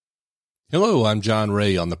Hello, I'm John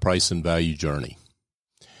Ray on the Price and Value Journey.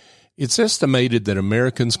 It's estimated that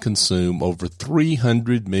Americans consume over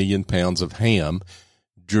 300 million pounds of ham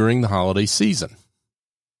during the holiday season.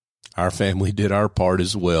 Our family did our part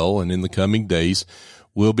as well, and in the coming days,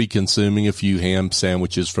 we'll be consuming a few ham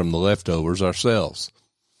sandwiches from the leftovers ourselves.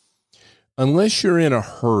 Unless you're in a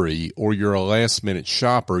hurry or you're a last-minute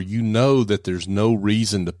shopper, you know that there's no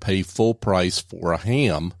reason to pay full price for a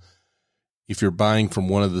ham if you're buying from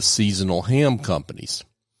one of the seasonal ham companies.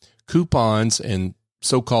 Coupons and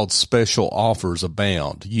so-called special offers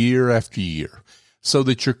abound year after year so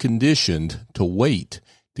that you're conditioned to wait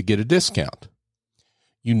to get a discount.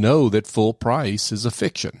 You know that full price is a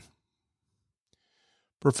fiction.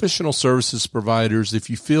 Professional services providers, if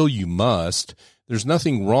you feel you must, there's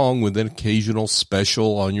nothing wrong with an occasional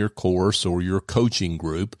special on your course or your coaching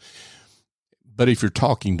group. But if you're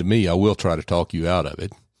talking to me, I will try to talk you out of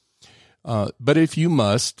it. But if you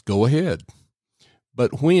must, go ahead.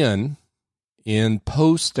 But when, in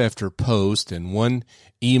post after post and one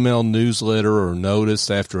email newsletter or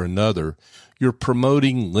notice after another, you're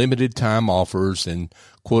promoting limited time offers and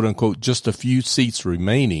quote unquote just a few seats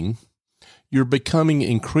remaining, you're becoming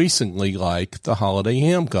increasingly like the holiday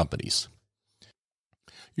ham companies.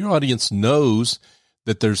 Your audience knows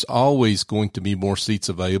that there's always going to be more seats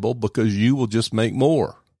available because you will just make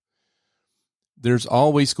more. There's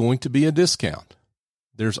always going to be a discount.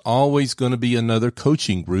 There's always going to be another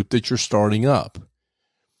coaching group that you're starting up.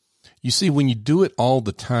 You see, when you do it all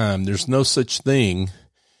the time, there's no such thing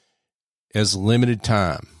as limited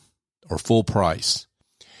time or full price,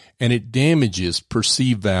 and it damages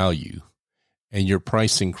perceived value and your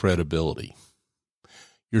pricing credibility.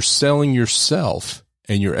 You're selling yourself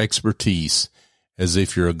and your expertise as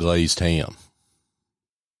if you're a glazed ham.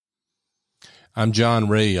 I'm John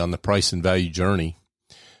Ray on the Price and Value Journey.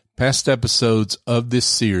 Past episodes of this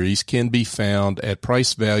series can be found at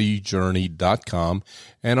pricevaluejourney.com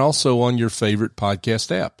and also on your favorite podcast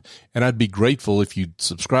app. And I'd be grateful if you'd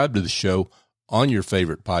subscribe to the show on your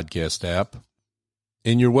favorite podcast app.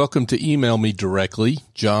 And you're welcome to email me directly.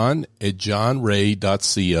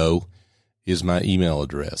 john@johnray.co is my email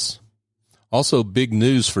address. Also, big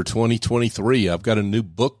news for 2023. I've got a new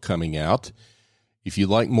book coming out. If you'd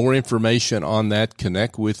like more information on that,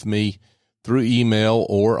 connect with me through email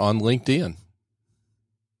or on LinkedIn.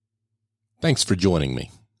 Thanks for joining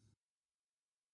me.